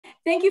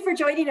Thank you for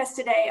joining us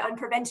today on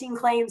preventing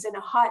claims in a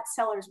hot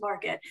seller's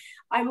market.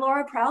 I'm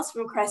Laura Prowse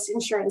from CRES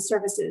Insurance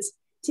Services.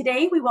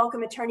 Today, we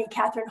welcome attorney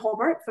Catherine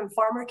Holbert from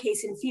Farmer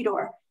Case and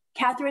Fedor.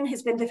 Catherine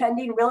has been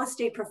defending real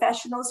estate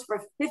professionals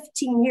for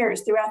 15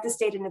 years throughout the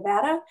state of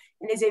Nevada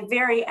and is a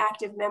very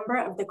active member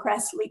of the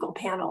CRES legal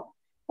panel.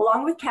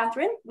 Along with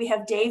Catherine, we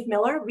have Dave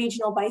Miller,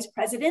 Regional Vice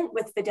President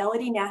with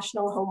Fidelity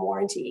National Home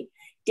Warranty.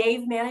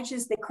 Dave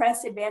manages the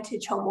CRES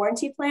Advantage Home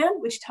Warranty Plan,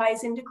 which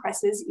ties into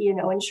CRES's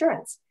E&O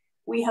insurance.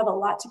 We have a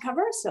lot to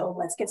cover, so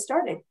let's get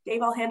started.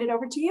 Dave, I'll hand it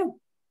over to you.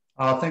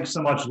 Thanks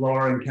so much,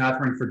 Laura and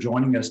Catherine, for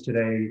joining us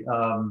today.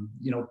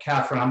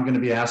 Catherine, I'm going to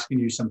be asking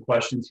you some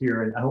questions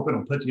here, and I hope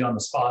it'll put you on the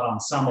spot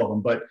on some of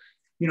them. But,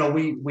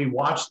 we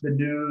watch the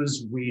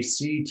news, we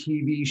see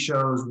TV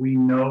shows, we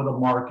know the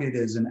market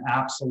is an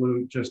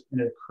absolute, just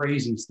in a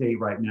crazy state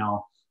right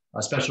now.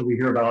 Especially we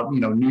hear about,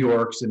 New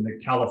York's and the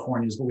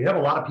Californias, but we have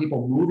a lot of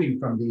people moving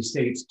from these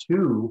states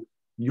to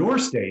your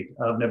state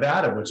of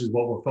Nevada, which is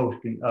what we're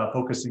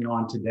focusing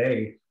on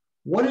today.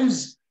 What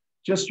is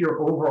just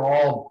your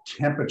overall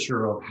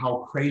temperature of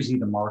how crazy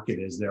the market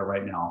is there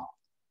right now?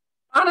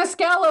 On a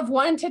scale of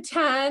 1 to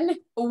 10,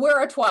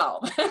 we're a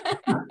 12.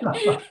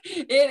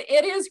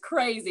 It is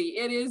crazy.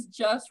 It is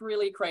just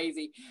really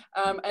crazy.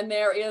 And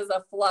there is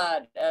a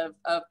flood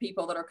of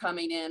people that are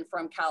coming in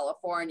from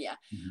California.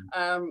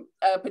 Mm-hmm.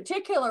 A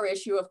particular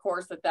issue, of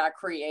course, that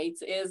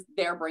creates is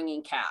they're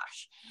bringing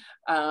cash.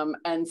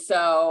 And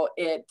so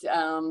it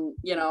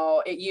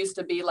used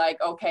to be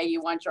like, okay,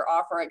 you want your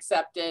offer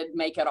accepted,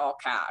 make it all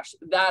cash.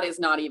 That is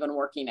not even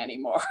working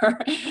anymore.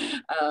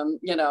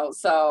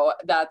 So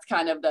that's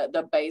kind of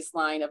the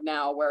baseline of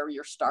now where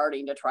you're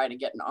starting to try to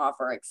get an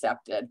offer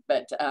accepted.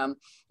 But,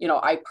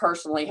 I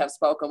personally have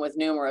spoken with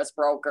numerous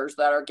brokers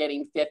that are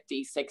getting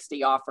 50,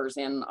 60 offers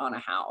in on a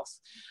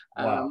house.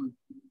 Wow.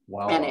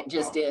 Wow. And it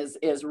just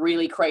is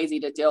really crazy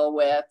to deal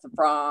with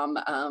from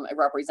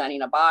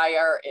representing a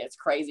buyer. It's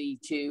crazy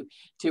to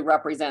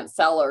represent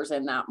sellers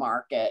in that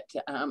market.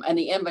 And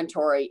the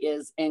inventory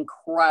is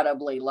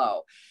incredibly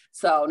low.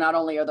 So not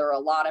only are there a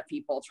lot of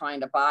people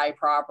trying to buy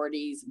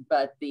properties,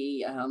 but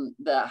the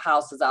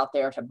houses out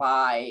there to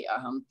buy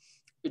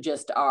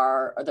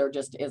there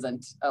just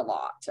isn't a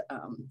lot.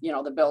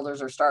 The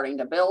builders are starting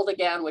to build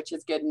again, which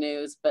is good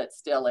news, but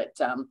still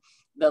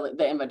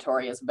the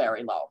inventory is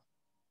very low.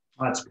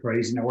 That's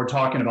crazy. Now we're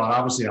talking about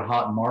obviously a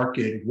hot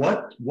market.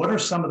 What are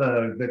some of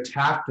the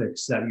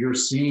tactics that you're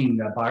seeing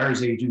that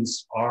buyers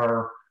agents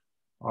are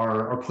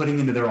putting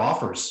into their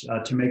offers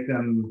to make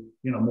them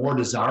more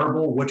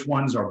desirable? Which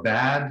ones are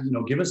bad?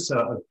 Give us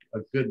a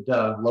good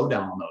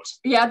lowdown on those.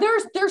 Yeah,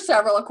 there's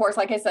several, of course.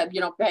 Like I said,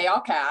 pay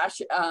all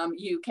cash.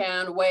 You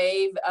can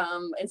waive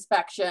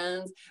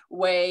inspections,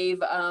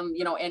 waive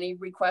any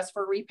request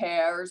for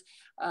repairs.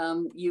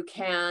 You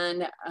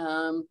can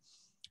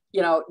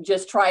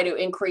just try to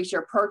increase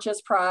your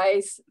purchase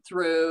price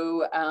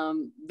through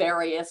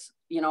various,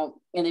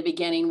 in the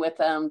beginning with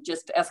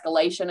just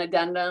escalation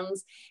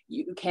addendums.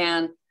 You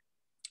can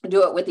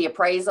do it with the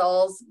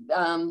appraisals.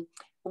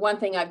 One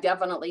thing I've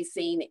definitely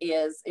seen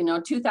is,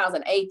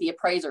 2008, the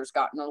appraisers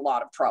got in a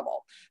lot of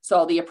trouble.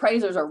 So the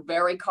appraisers are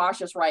very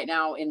cautious right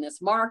now in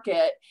this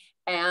market,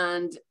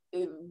 and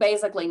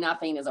basically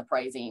nothing is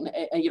appraising,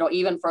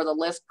 even for the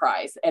list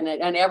price. And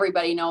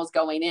everybody knows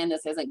going in,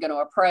 this isn't going to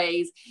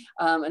appraise.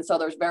 And so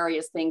there's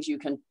various things you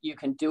can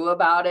do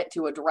about it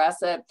to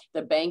address it.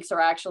 The banks are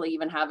actually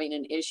even having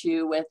an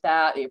issue with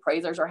that. The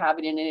appraisers are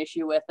having an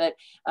issue with it.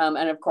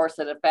 And of course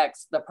it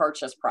affects the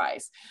purchase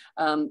price.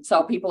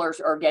 So people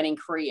are getting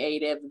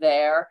creative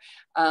there.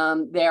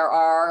 There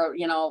are,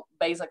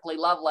 basically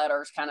love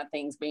letters kind of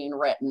things being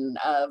written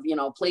of,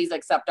 please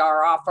accept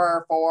our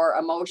offer for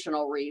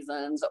emotional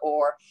reasons,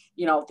 or,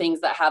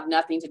 things that have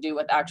nothing to do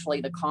with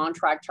actually the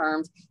contract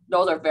terms.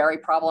 Those are very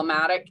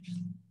problematic.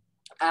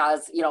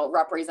 As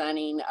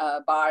representing a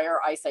buyer,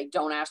 I say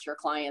don't ask your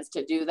clients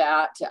to do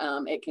that.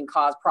 It can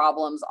cause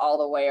problems all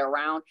the way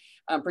around,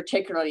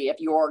 particularly if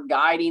you're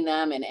guiding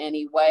them in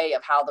any way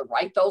of how to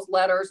write those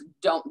letters.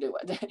 Don't do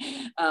it.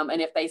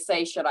 And if they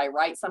say, should I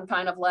write some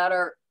kind of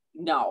letter?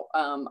 No,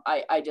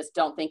 I just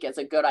don't think it's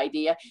a good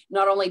idea.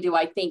 Not only do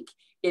I think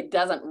it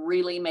doesn't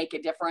really make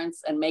a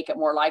difference and make it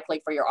more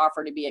likely for your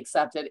offer to be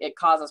accepted, it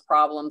causes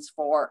problems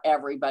for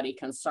everybody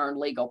concerned,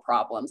 legal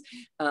problems.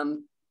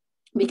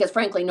 Because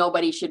frankly,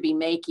 nobody should be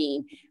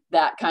making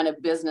that kind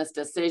of business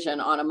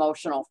decision on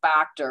emotional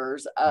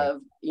factors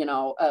of,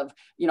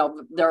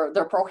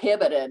 they're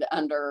prohibited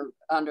under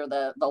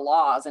the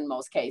laws in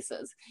most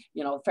cases,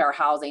 fair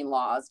housing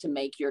laws, to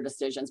make your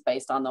decisions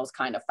based on those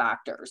kind of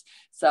factors.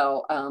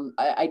 So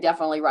I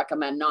definitely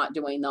recommend not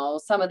doing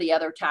those. Some of the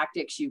other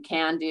tactics you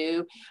can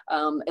do,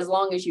 as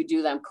long as you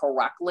do them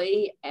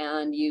correctly,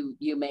 and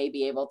you may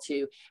be able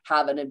to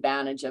have an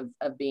advantage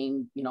of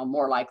being,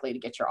 more likely to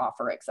get your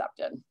offer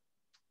accepted.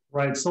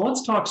 Right. So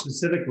let's talk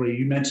specifically.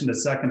 You mentioned a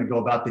second ago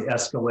about the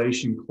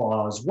escalation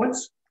clause.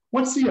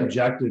 What's the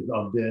objective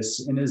of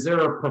this? And is there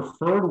a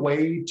preferred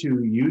way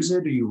to use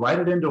it? Do you write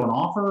it into an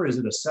offer? Is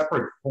it a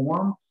separate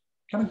form?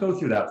 Kind of go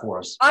through that for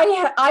us.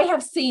 I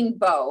have seen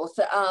both,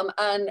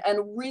 and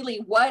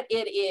really what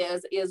it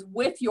is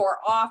with your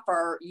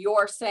offer,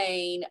 you're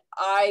saying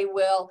I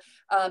will,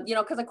 you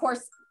know, because of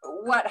course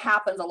what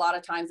happens a lot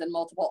of times in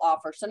multiple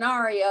offer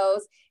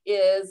scenarios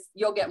is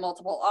you'll get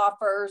multiple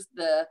offers.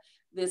 The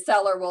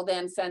seller will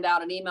then send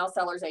out an email.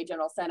 Seller's agent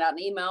will send out an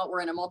email.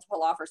 We're in a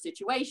multiple offer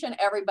situation.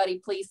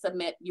 Everybody, please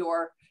submit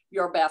your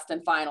best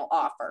and final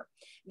offer.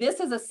 This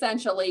is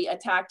essentially a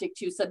tactic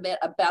to submit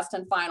a best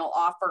and final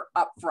offer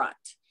up front.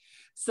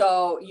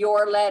 So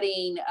you're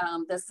letting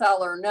the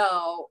seller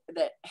know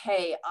that,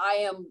 hey, I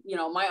am, you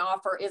know, my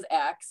offer is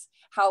X.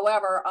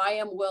 However, I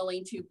am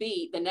willing to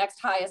beat the next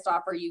highest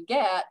offer you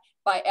get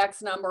by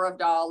X number of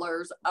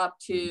dollars up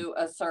to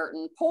a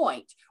certain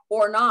point,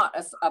 or not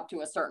up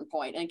to a certain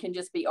point, and can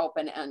just be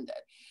open-ended.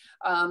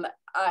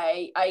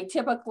 I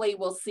typically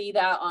will see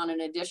that on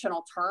an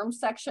additional term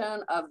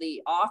section of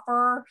the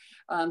offer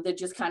that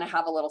just kind of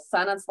have a little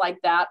sentence like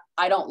that.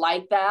 I don't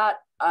like that.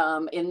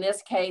 In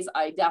this case,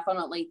 I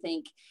definitely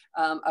think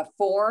a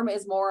form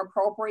is more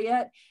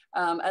appropriate.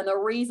 And the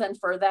reason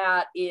for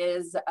that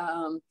is,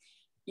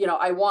 you know,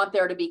 I want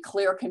there to be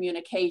clear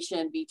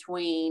communication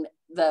between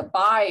the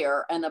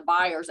buyer and the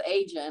buyer's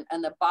agent,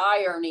 and the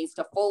buyer needs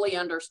to fully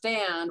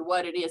understand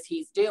what it is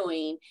he's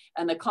doing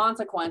and the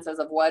consequences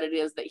of what it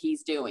is that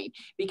he's doing.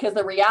 Because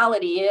the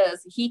reality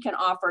is he can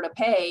offer to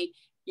pay,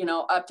 you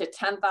know, up to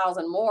 $10,000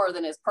 more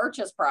than his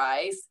purchase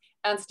price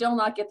and still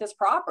not get this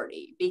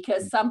property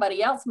because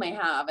somebody else may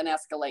have an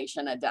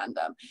escalation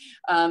addendum.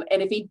 And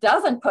if he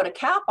doesn't put a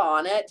cap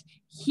on it,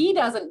 he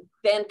doesn't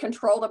then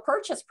control the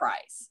purchase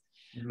price.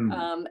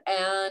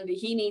 And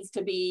he needs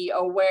to be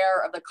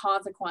aware of the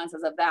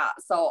consequences of that.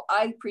 So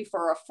I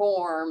prefer a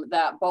form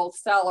that both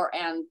seller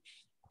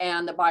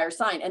and the buyer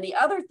sign. And the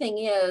other thing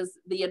is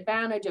the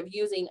advantage of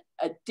using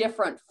a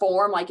different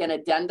form, like an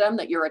addendum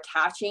that you're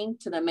attaching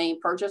to the main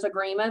purchase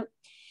agreement,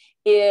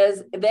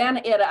 is then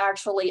it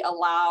actually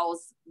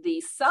allows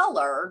the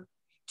seller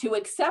to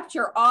accept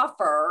your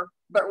offer,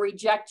 but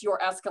reject your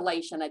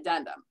escalation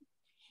addendum.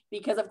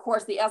 Because of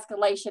course the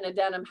escalation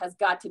addendum has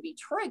got to be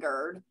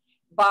triggered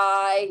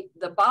by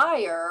the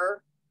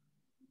buyer,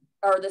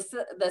 or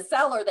the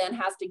seller then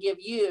has to give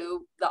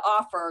you the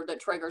offer that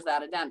triggers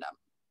that addendum.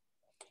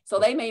 So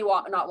they may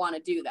not want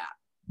to do that.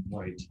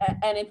 Right.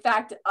 And in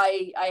fact,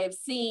 I have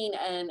seen,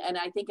 and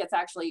I think it's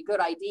actually a good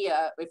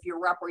idea if you're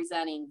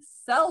representing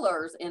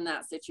sellers in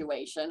that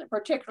situation,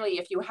 particularly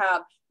if you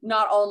have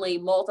not only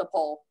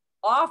multiple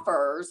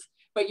offers,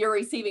 but you're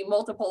receiving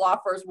multiple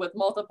offers with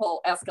multiple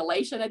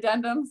escalation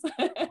addendums.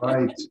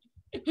 Right.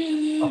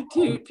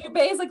 to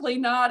basically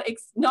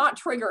not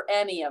trigger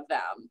any of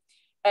them.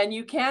 And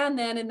you can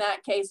then in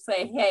that case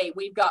say, hey,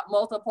 we've got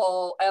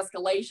multiple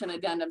escalation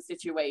addendum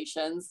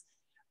situations.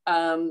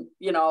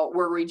 You know,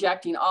 we're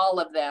rejecting all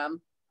of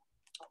them.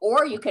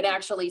 Or you could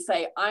actually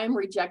say, I'm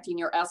rejecting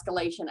your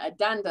escalation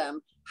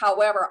addendum.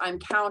 However, I'm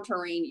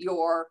countering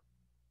your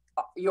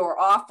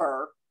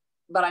offer,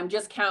 but I'm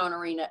just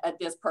countering it at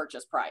this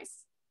purchase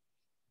price.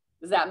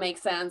 Does that make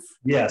sense?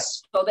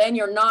 Yes. So then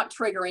you're not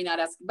triggering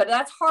that, but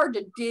that's hard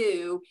to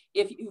do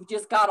if you've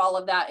just got all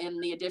of that in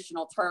the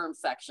additional terms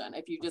section,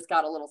 if you just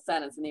got a little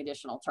sentence in the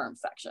additional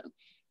terms section.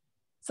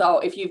 So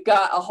if you've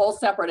got a whole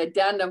separate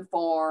addendum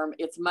form,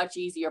 it's much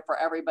easier for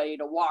everybody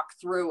to walk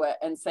through it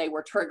and say,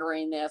 we're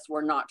triggering this,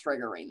 we're not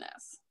triggering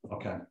this.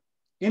 Okay.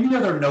 Any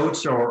other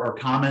notes or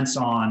comments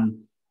on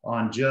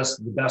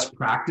just the best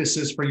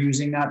practices for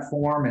using that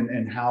form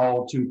and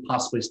how to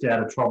possibly stay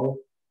out of trouble?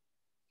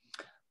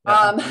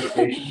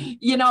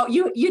 You know,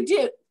 you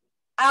do.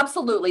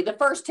 Absolutely. The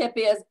first tip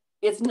is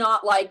it's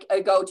not like a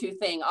go-to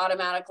thing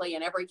automatically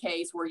in every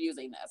case we're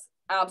using this.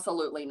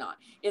 Absolutely not.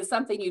 It's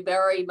something you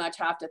very much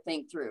have to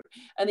think through.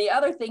 And the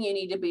other thing you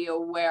need to be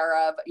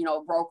aware of, you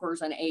know,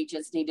 brokers and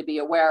agents need to be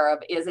aware of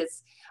is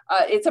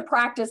it's a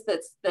practice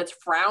that's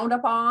frowned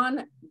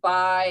upon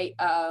by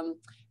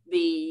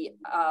the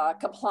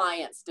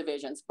compliance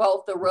divisions,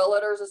 both the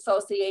Realtors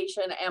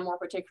Association and more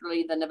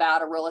particularly the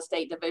Nevada Real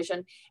Estate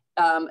Division.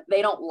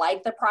 They don't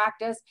like the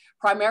practice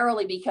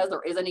primarily because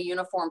there isn't a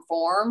uniform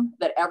form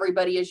that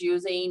everybody is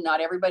using.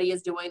 Not everybody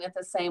is doing it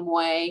the same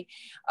way.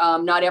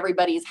 Not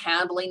everybody is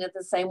handling it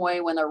the same way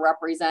when they're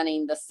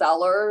representing the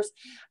sellers.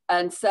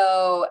 And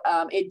so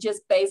it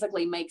just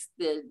basically makes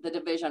the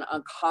division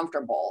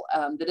uncomfortable.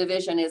 The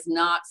division is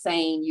not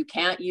saying you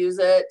can't use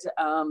it,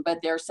 but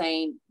they're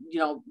saying, you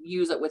know,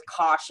 use it with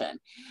caution.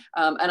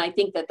 And I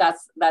think that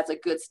that's a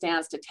good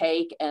stance to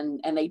take, and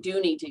they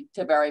do need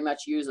to very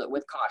much use it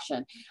with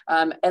caution.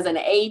 As an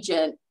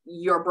agent,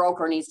 your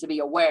broker needs to be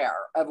aware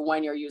of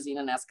when you're using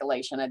an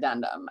escalation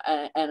addendum,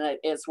 and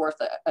it's worth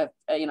a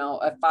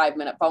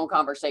 5-minute phone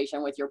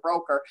conversation with your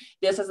broker.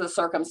 This is the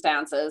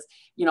circumstances,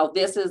 you know,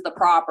 this is the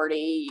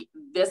property,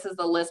 this is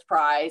the list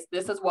price,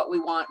 this is what we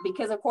want.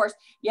 Because of course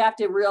you have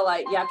to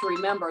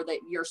remember that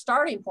your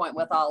starting point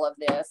with all of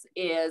this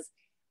is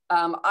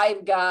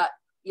I've got,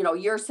 you know,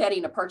 you're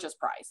setting a purchase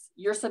price.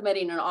 You're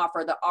submitting an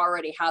offer that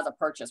already has a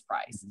purchase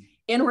price.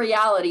 In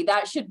reality,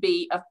 that should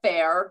be a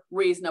fair,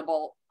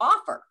 reasonable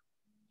offer.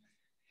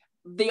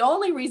 the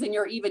only reason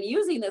you're even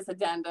using this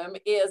addendum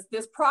is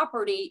this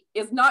property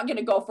is not going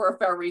to go for a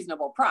fair,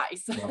 reasonable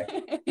price.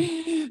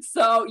 Right.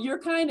 So you're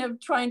kind of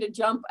trying to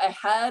jump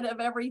ahead of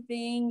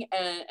everything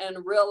and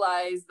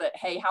realize that,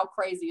 hey, how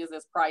crazy is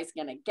this price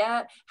going to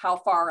get? How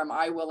far am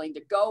I willing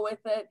to go with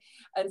it?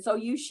 And so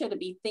you should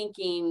be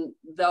thinking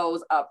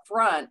those up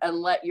front and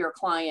let your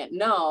client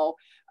know,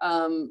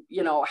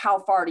 you know, how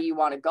far do you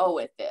want to go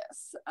with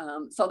this?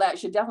 So that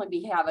should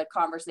definitely have a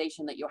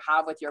conversation that you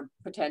have with your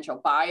potential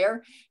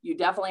buyer. You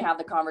definitely have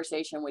the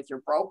conversation with your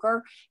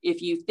broker.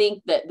 If you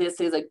think that this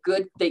is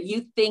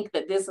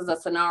a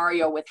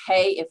scenario with,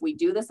 hey, if we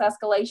do this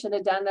escalation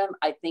addendum,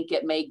 I think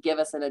it may give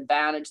us an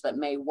advantage that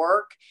may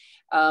work.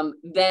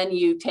 Then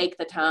you take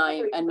the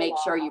time and make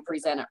sure you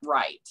present it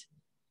right.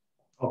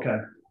 Okay.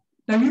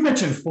 Now you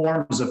mentioned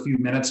forms a few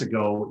minutes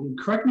ago.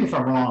 Correct me if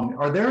I'm wrong.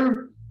 Are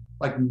there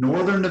like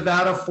Northern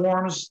Nevada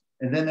forms,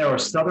 and then there are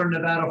Southern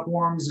Nevada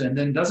forms, and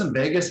then doesn't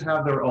Vegas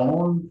have their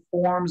own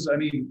forms? I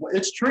mean,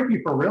 it's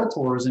tricky for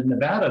realtors in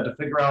Nevada to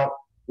figure out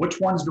which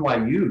ones do I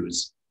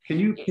use. Can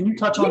you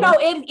touch on that?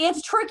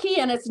 It's tricky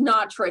and it's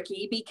not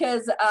tricky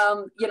because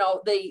you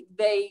know,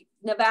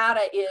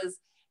 Nevada is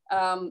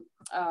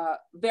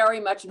very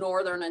much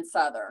northern and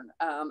southern,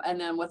 and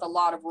then with a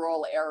lot of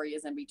rural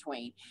areas in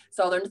between.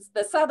 So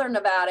the southern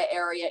Nevada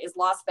area is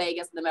Las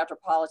Vegas, the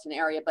metropolitan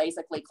area,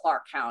 basically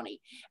Clark County.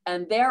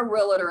 And their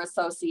realtor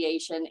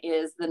association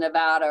is the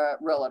Nevada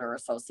Realtor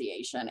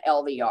Association,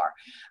 LVR.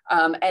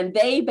 And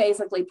they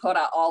basically put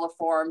out all the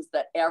forms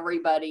that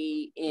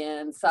everybody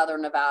in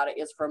southern Nevada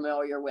is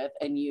familiar with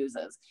and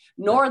uses.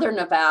 Northern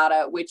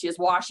Nevada, which is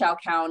Washoe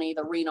County,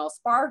 the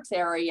Reno-Sparks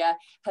area,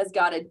 has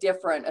got a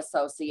different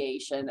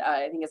association.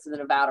 I think it's the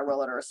Nevada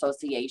Realtor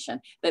Association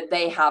that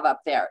they have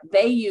up there.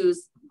 They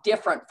use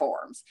different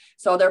forms.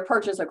 So their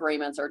purchase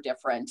agreements are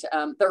different.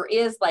 There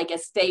is like a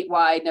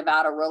statewide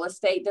Nevada real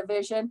estate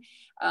division,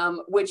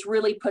 which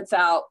really puts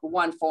out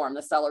one form,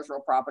 the seller's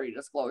real property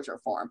disclosure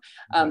form.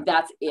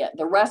 That's it.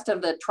 The rest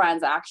of the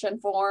transaction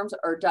forms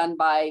are done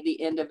by the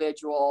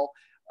individual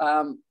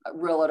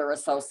realtor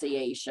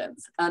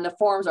associations, and the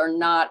forms are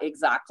not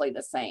exactly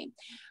the same.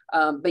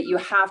 But you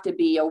have to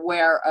be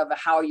aware of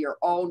how your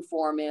own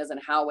form is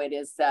and how it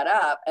is set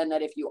up, and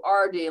that if you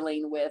are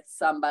dealing with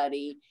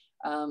somebody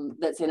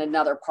that's in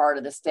another part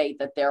of the state,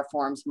 that their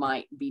forms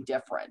might be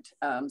different.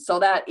 So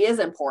that is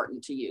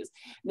important to use.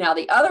 Now,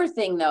 the other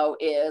thing though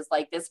is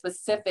like this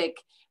specific,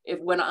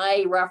 when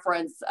I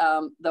reference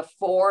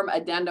the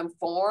addendum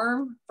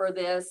form for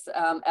this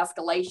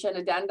escalation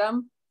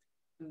addendum,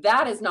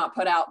 that is not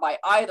put out by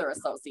either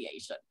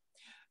association.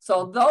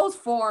 So those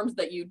forms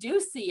that you do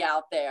see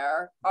out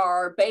there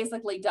are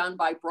basically done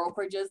by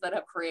brokerages that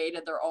have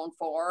created their own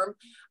form.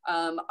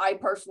 I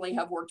personally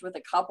have worked with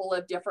a couple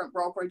of different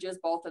brokerages,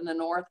 both in the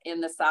North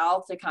and the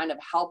South, to kind of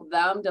help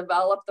them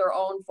develop their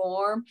own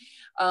form.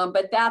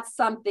 But that's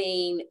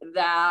something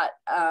that,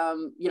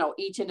 you know,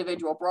 each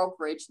individual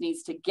brokerage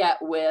needs to get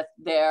with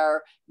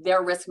their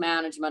risk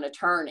management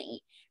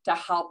attorney to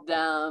help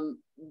them,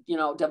 you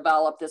know,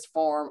 develop this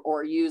form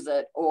or use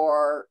it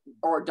or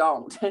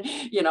don't.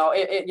 You know,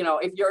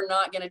 if you're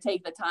not going to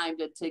take the time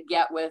to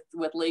get with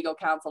legal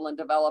counsel and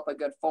develop a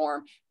good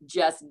form,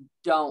 just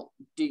don't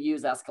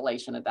use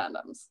escalation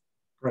addendums.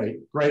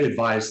 Great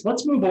advice.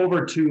 Let's move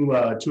over to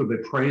the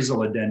appraisal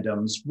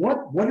addendums.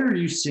 What are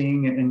you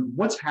seeing, and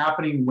what's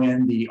happening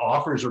when the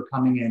offers are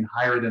coming in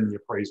higher than the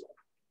appraisal?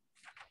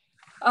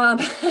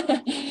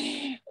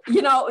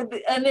 You know,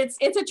 and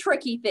it's a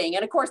tricky thing.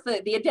 And of course,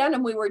 the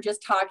addendum we were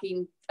just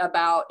talking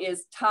about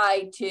is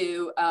tied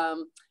to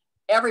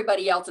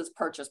everybody else's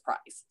purchase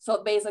price.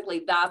 So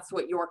basically that's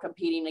what you're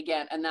competing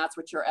against, and that's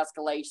what your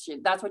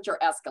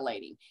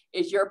escalating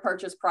is, your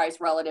purchase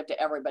price relative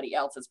to everybody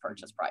else's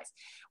purchase price.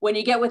 When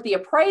you get with the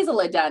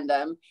appraisal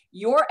addendum,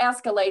 you're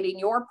escalating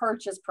your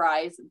purchase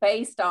price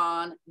based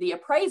on the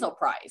appraisal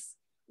price,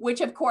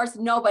 which of course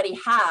nobody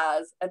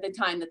has at the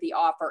time that the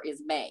offer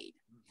is made.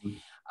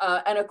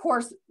 And of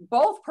course,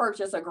 both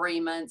purchase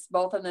agreements,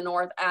 both in the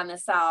North and the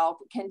South,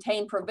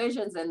 contain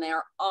provisions in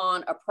there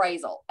on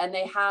appraisal, and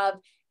they have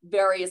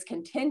various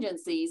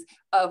contingencies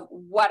of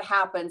what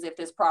happens if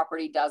this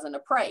property doesn't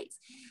appraise.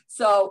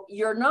 So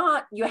you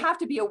have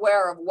to be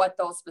aware of what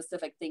those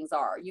specific things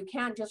are. You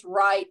can't just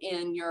write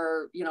in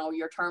your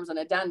terms and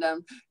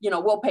addendum,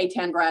 we'll pay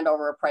 10 grand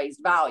over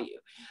appraised value,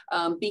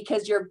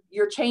 because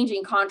you're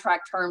changing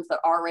contract terms that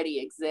already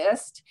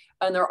exist,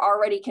 and they're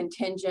already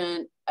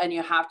contingent, and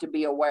you have to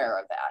be aware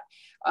of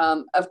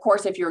that. Of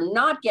course, if you're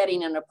not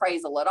getting an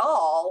appraisal at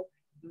all,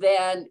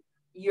 then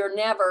you're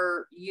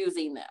never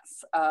using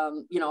this.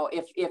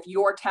 If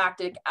your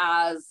tactic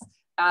as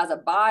a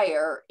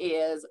buyer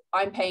is,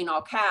 I'm paying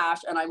all cash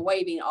and I'm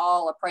waiving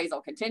all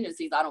appraisal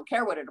contingencies, I don't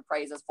care what it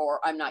appraises for,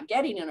 I'm not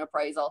getting an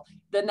appraisal,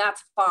 then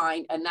that's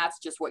fine. And that's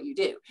just what you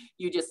do.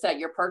 You just set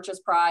your purchase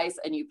price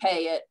and you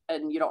pay it,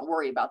 and you don't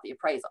worry about the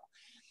appraisal.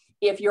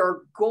 If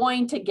you're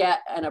going to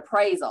get an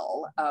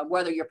appraisal,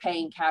 whether you're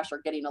paying cash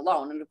or getting a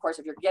loan, and of course,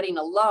 if you're getting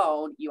a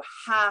loan, you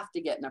have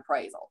to get an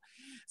appraisal.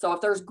 So if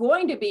there's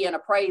going to be an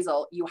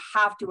appraisal, you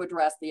have to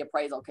address the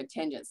appraisal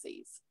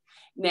contingencies.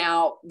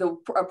 Now, the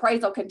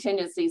appraisal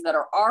contingencies that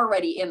are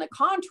already in the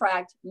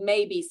contract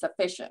may be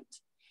sufficient.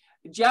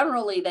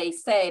 Generally, they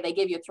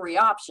give you three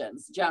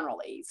options,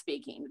 generally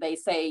speaking. They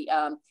say,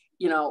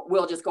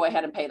 we'll just go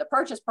ahead and pay the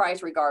purchase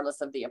price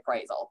regardless of the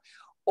appraisal.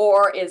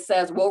 Or it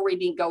says we'll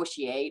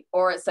renegotiate,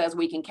 or it says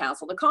we can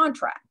cancel the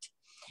contract.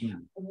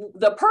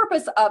 The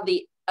purpose of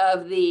the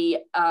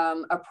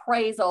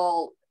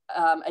appraisal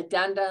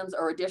addendums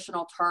or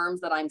additional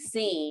terms that I'm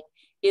seeing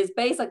is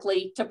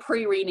basically to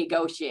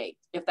pre-renegotiate,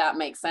 if that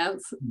makes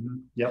sense.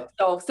 Yep.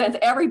 So since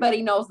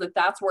everybody knows that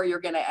that's where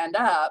you're going to end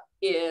up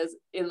is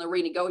in the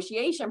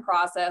renegotiation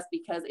process,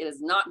 because it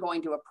is not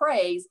going to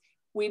appraise,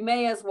 we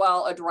may as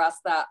well address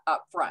that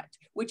up front,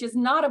 which is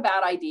not a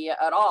bad idea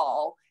at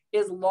all,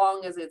 as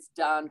long as it's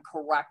done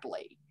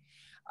correctly.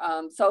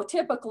 So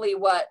typically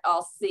what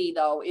I'll see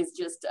though is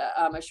just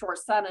a short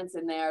sentence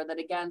in there that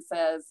again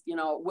says,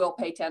 we'll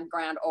pay 10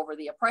 grand over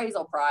the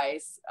appraisal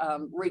price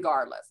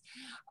regardless.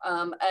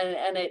 And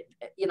it,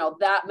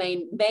 that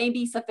may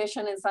be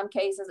sufficient in some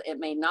cases. It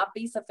may not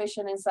be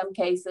sufficient in some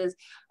cases.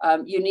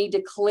 You need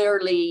to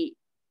clearly,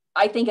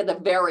 I think at the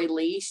very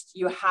least,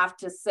 you have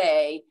to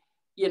say,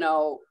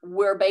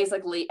 we're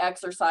basically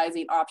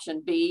exercising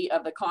option B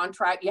of the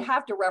contract. You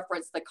have to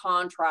reference the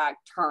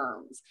contract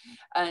terms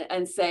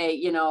and say,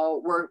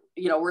 we're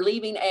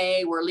leaving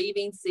A, we're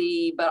leaving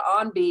C, but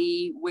on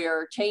B,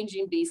 we're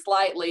changing B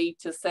slightly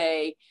to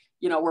say,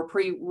 we're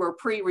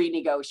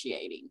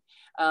pre-renegotiating.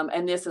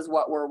 And this is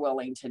what we're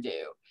willing to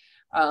do.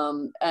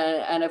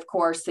 And of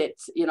course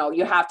it's,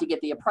 you have to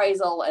get the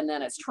appraisal and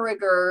then it's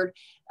triggered.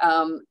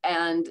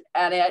 And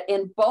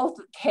in both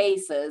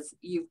cases,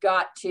 you've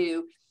got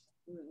to,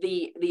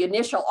 the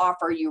initial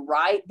offer you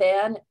write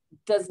then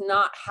does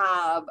not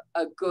have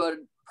a good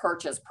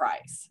purchase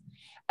price.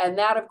 And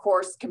that of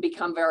course can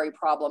become very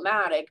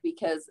problematic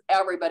because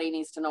everybody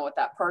needs to know what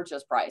that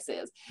purchase price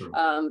is. Sure.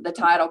 The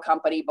title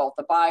company, both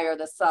the buyer,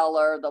 the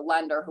seller, the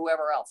lender,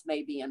 whoever else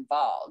may be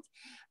involved.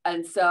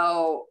 And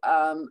so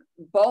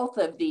both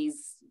of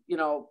these,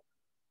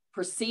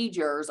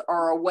 procedures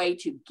are a way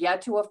to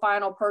get to a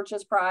final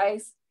purchase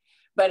price.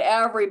 But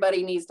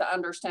everybody needs to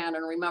understand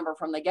and remember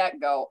from the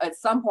get-go, at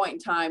some point in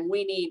time,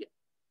 we need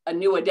a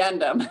new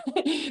addendum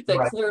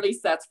that clearly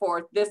sets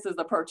forth, this is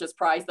the purchase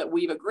price that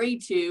we've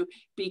agreed to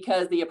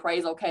because the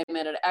appraisal came in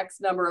at X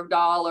number of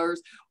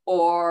dollars,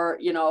 or,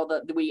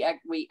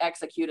 we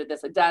executed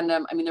this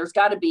addendum. I mean, there's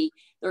got to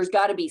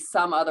be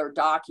some other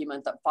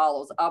document that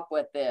follows up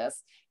with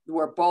this,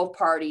 where both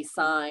parties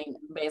sign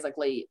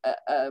basically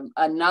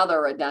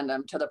another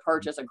addendum to the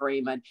purchase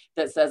agreement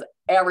that says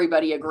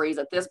everybody agrees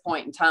at this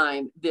point in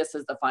time, this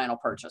is the final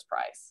purchase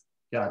price.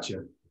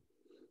 Gotcha.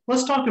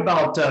 Let's talk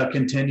about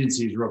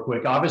contingencies real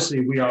quick.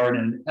 Obviously, we are in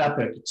an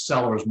epic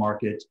seller's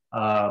market,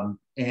 and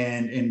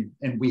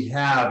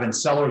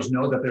sellers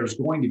know that there's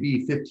going to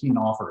be 15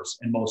 offers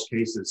in most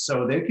cases.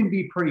 So they can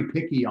be pretty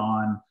picky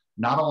on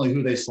not only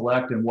who they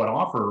select and what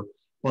offer,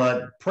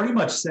 but pretty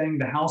much saying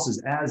the house is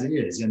as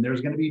is, and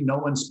there's going to be no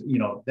one,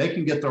 they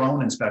can get their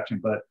own inspection,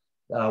 but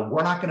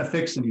we're not going to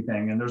fix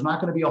anything, and there's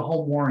not going to be a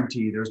home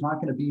warranty. There's not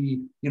going to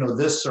be,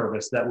 this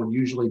service that would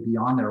usually be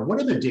on there.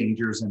 What are the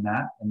dangers in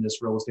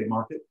this real estate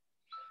market?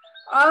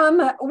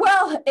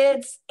 Well,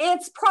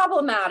 it's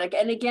problematic.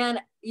 And again,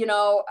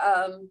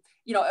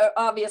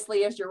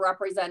 obviously as you're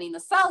representing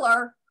the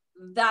seller,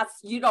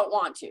 you don't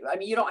want to. I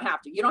mean, you don't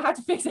have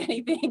to fix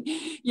anything.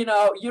 You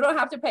don't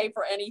have to pay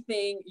for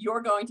anything.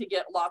 You're going to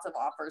get lots of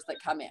offers that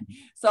come in.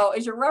 So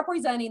as you're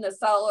representing the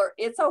seller,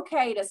 it's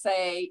okay to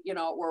say,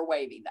 we're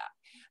waiving that.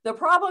 The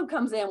problem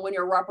comes in when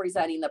you're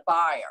representing the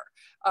buyer.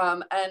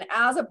 And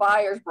as a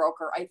buyer's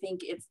broker, I think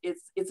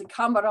it's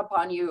incumbent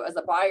upon you as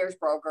a buyer's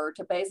broker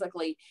to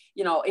basically,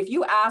 if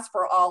you ask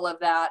for all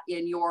of that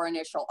in your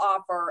initial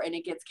offer and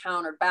it gets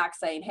countered back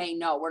saying, hey,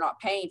 no, we're not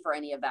paying for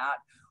any of that.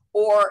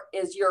 Or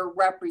as you're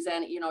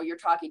representing, you're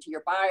talking to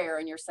your buyer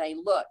and you're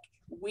saying, look,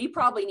 we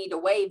probably need to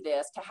waive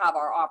this to have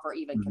our offer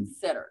even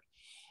considered.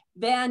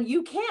 Then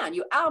you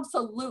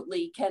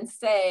absolutely can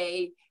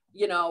say,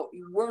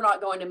 we're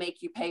not going to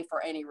make you pay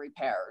for any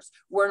repairs.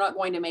 We're not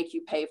going to make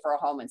you pay for a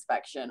home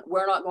inspection.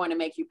 We're not going to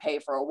make you pay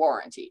for a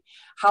warranty.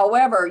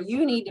 However,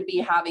 you need to be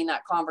having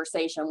that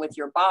conversation with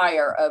your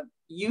buyer of,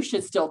 you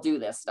should still do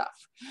this stuff.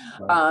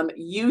 Right.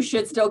 You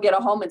should still get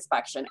a home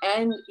inspection.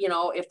 And,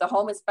 if the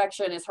home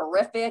inspection is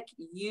horrific,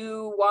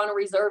 you want to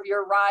reserve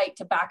your right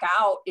to back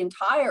out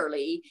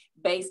entirely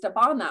based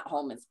upon that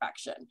home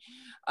inspection.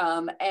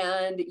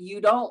 And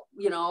you don't,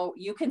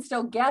 you can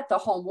still get the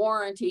home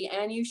warranty,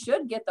 and you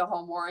should get the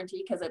home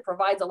warranty because it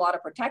provides a lot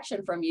of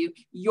protection from you.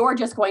 You're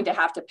just going to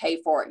have to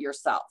pay for it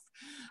yourself.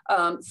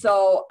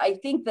 So I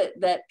think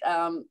that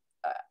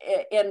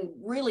in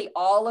really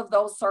all of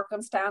those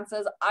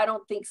circumstances, I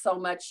don't think so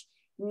much,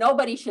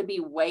 nobody should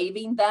be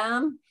waiving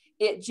them.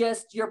 It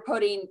just, you're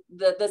putting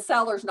the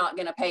seller's not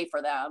going to pay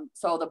for them,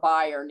 so the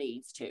buyer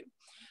needs to.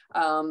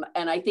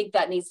 And I think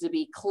that needs to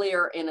be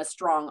clear in a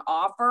strong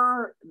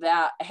offer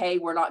that, hey,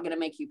 we're not going to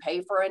make you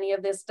pay for any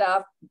of this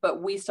stuff,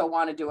 but we still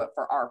want to do it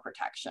for our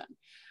protection.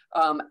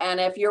 And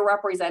if you're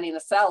representing a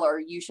seller,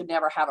 you should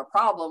never have a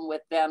problem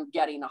with them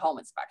getting a home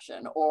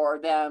inspection or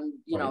them,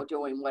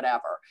 doing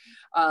whatever.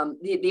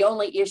 The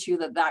only issue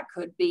that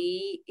could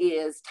be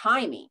is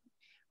timing.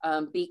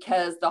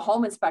 Because the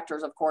home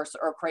inspectors, of course,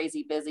 are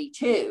crazy busy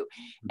too.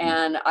 Mm-hmm.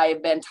 And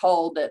I've been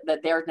told that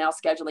they're now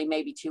scheduling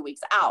maybe 2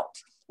 weeks out.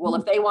 Well,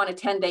 if they want a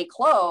 10-day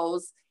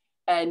close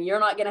and you're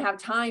not going to have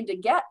time to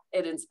get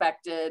it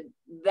inspected,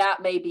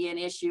 that may be an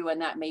issue,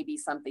 and that may be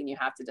something you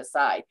have to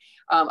decide.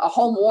 A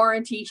home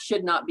warranty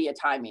should not be a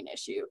timing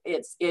issue.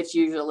 It's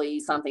usually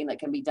something that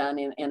can be done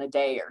in a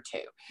day or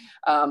two.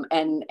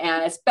 And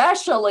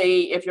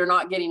especially if you're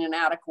not getting an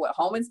adequate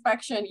home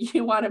inspection,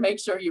 you want to make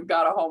sure you've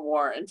got a home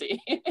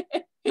warranty.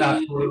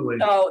 Absolutely.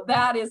 So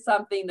that is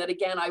something that,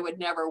 again, I would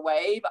never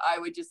waive. I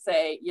would just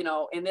say,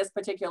 in this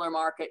particular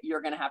market,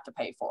 you're going to have to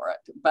pay for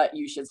it, but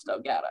you should still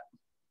get it.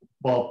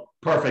 Well,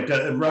 perfect.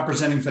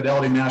 Representing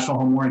Fidelity National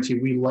Home Warranty,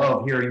 we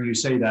love hearing you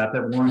say that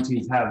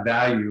warranties have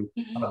value,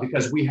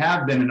 because we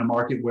have been in a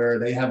market where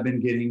they have been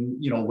getting,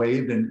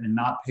 waived and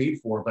not paid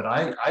for. But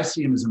I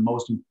see them as the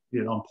most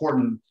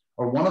important,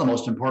 or one of the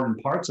most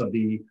important parts of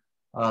the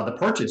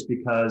purchase,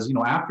 because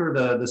after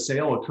the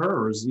sale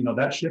occurs,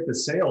 that ship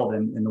has sailed,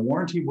 and the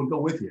warranty will go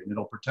with you, and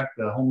it'll protect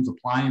the home's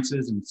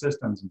appliances and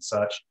systems and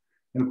such.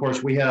 And of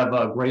course, we have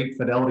great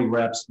Fidelity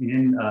reps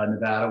in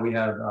Nevada. We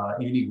have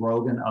Andy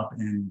Grogan up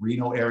in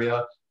Reno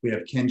area. We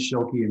have Ken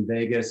Schilke in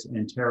Vegas,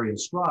 and Terry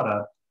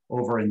Estrada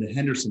over in the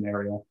Henderson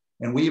area.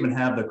 And we even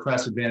have the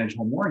CRES Advantage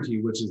Home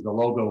Warranty, which is the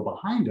logo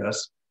behind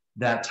us,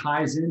 that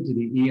ties into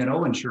the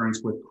E&O insurance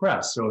with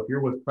CRES. So if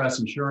you're with CRES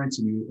Insurance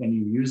and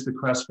you use the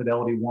CRES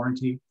Fidelity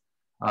warranty,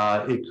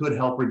 it could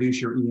help reduce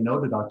your E&O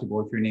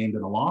deductible if you're named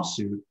in a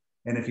lawsuit.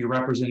 And if you're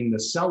representing the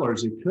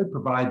sellers, it could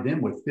provide them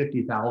with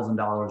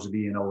 $50,000 of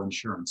E&O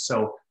insurance.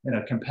 So in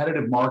a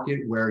competitive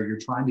market where you're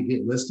trying to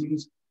get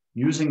listings,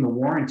 using the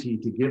warranty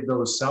to give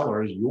those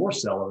sellers, your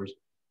sellers,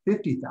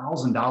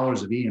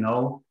 $50,000 of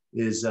E&O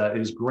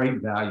is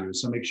great value.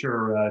 So make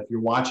sure if you're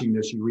watching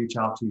this, you reach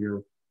out to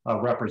your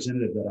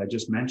representative that I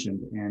just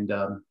mentioned and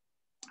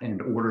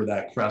order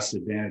that CRES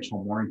Advantage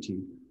Home Warranty.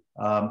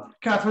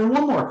 Catherine,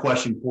 one more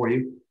question for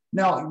you.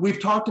 Now, we've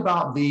talked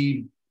about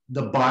the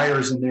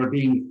buyers and there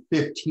being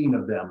 15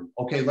 of them.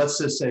 Okay, let's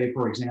just say,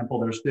 for example,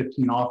 there's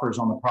 15 offers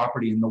on the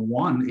property and the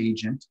one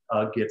agent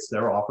gets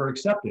their offer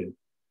accepted.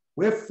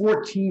 We have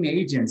 14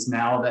 agents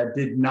now that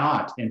did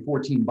not, and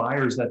 14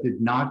 buyers that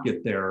did not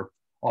get their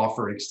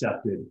offer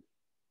accepted.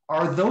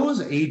 Are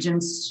those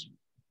agents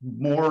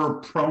more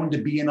prone to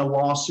be in a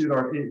lawsuit?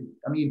 Or,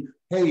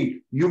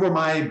 hey, you were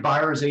my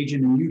buyer's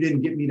agent and you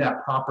didn't get me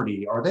that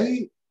property. Are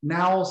they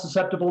now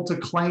susceptible to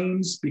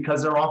claims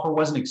because their offer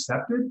wasn't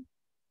accepted?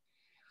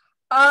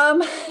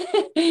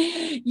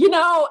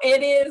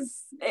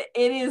 It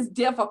is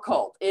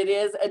difficult. It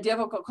is a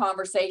difficult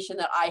conversation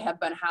that I have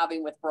been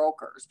having with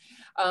brokers,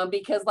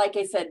 because like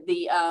I said,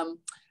 the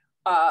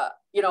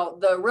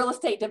real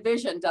estate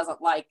division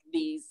doesn't like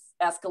these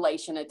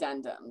escalation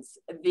addendums.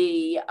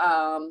 The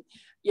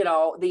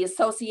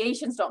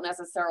associations don't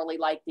necessarily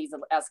like these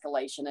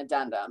escalation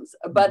addendums,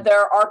 but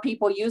there are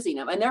people using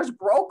them, and there's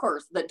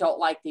brokers that don't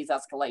like these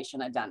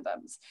escalation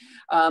addendums.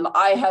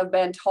 I have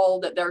been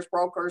told that there's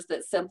brokers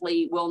that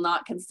simply will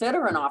not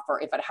consider an offer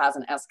if it has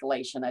an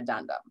escalation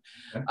addendum.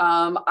 Okay.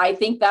 I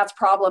think that's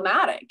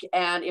problematic.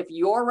 And if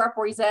you're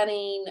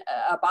representing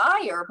a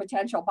buyer,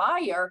 potential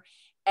buyer,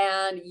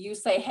 and you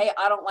say, hey,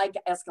 I don't like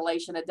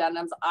escalation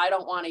addendums, I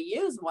don't want to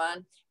use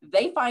one,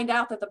 they find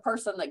out that the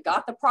person that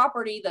got the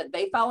property that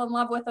they fell in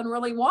love with and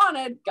really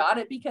wanted got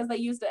it because they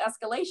used an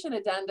escalation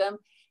addendum.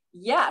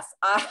 Yes,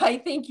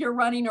 I think you're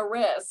running a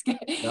risk.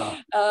 Yeah.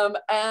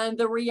 And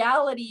the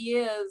reality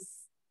is,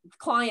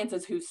 clients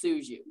is who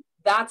sues you.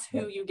 That's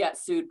who you get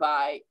sued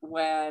by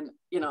when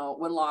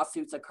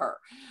lawsuits occur.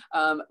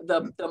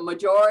 The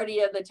majority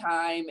of the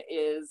time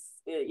is,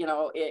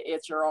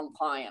 it's your own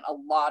client a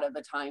lot of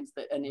the times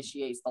that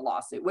initiates the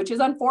lawsuit, which is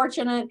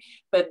unfortunate,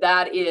 but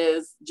that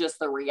is just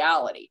the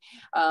reality.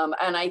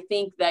 And I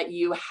think that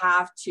you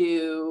have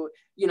to,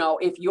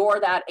 if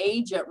you're that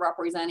agent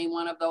representing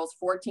one of those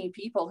 14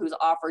 people whose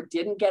offer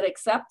didn't get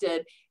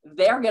accepted,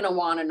 they're going to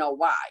want to know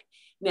why.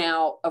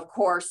 Now, of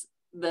course,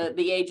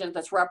 the agent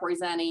that's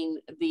representing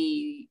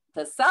the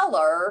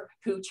seller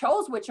who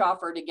chose which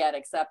offer to get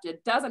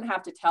accepted doesn't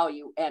have to tell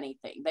you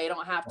anything. They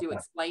don't have to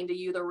explain to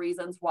you the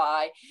reasons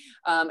why.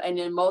 And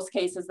in most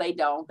cases, they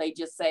don't. They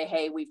just say,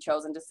 hey, we've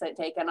chosen to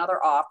take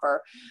another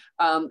offer.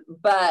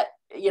 But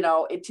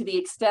to the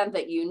extent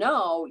that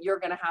you're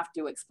going to have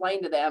to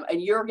explain to them,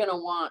 and you're going to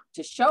want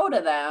to show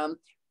to them,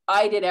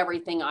 I did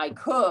everything I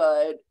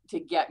could to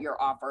get your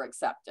offer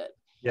accepted.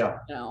 Yeah,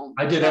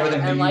 I did everything.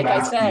 And like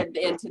I said,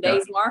 in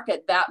today's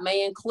market, that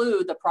may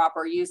include the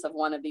proper use of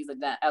one of these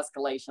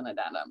escalation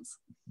addendums.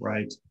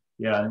 Right.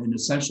 Yeah. And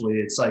essentially,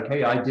 it's like,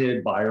 hey, I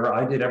did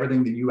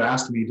everything that you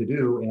asked me to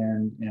do,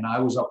 and I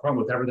was upfront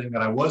with everything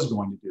that I was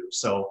going to do.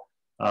 So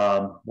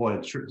Boy,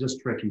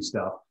 just tricky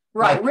stuff.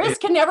 Right.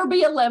 Risk can never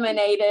be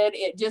eliminated.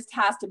 It just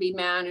has to be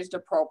managed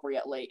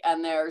appropriately.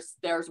 And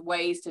there's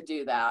ways to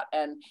do that.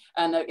 And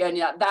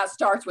yeah, that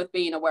starts with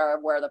being aware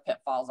of where the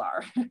pitfalls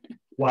are.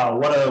 Wow,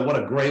 what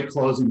a great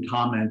closing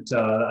comment.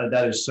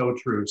 That is so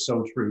true,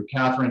 so true.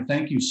 Catherine,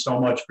 thank you so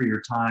much for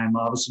your time.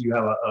 Obviously, you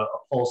have a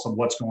pulse of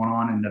what's going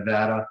on in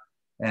Nevada,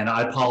 and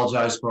I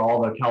apologize for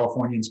all the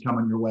Californians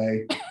coming your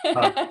way.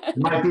 It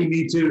might be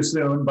me too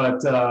soon,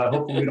 but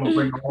hopefully we don't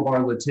bring all of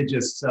our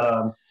litigious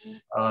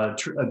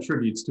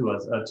tributes to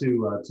us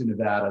to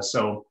Nevada.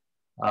 So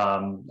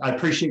I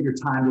appreciate your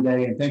time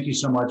today, and thank you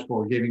so much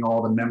for giving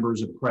all the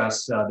members of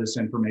CRES this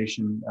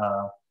information.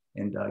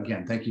 And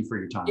again, thank you for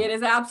your time. It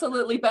has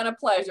absolutely been a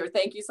pleasure.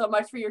 Thank you so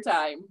much for your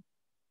time.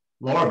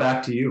 Laura,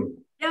 back to you.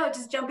 No,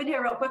 just jump in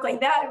here real quickly.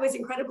 That was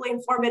incredibly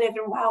informative,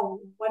 and wow,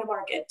 what a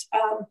market.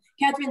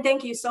 Catherine,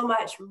 thank you so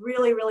much.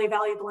 Really, really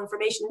valuable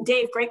information.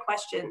 Dave, great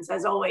questions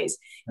as always.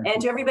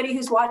 And to everybody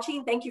who's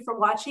watching, thank you for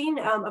watching.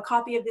 A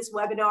copy of this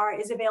webinar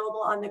is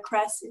available on the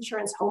CRES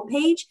Insurance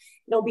homepage.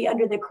 It'll be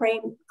under the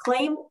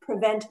Claim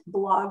Prevent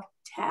blog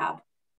tab.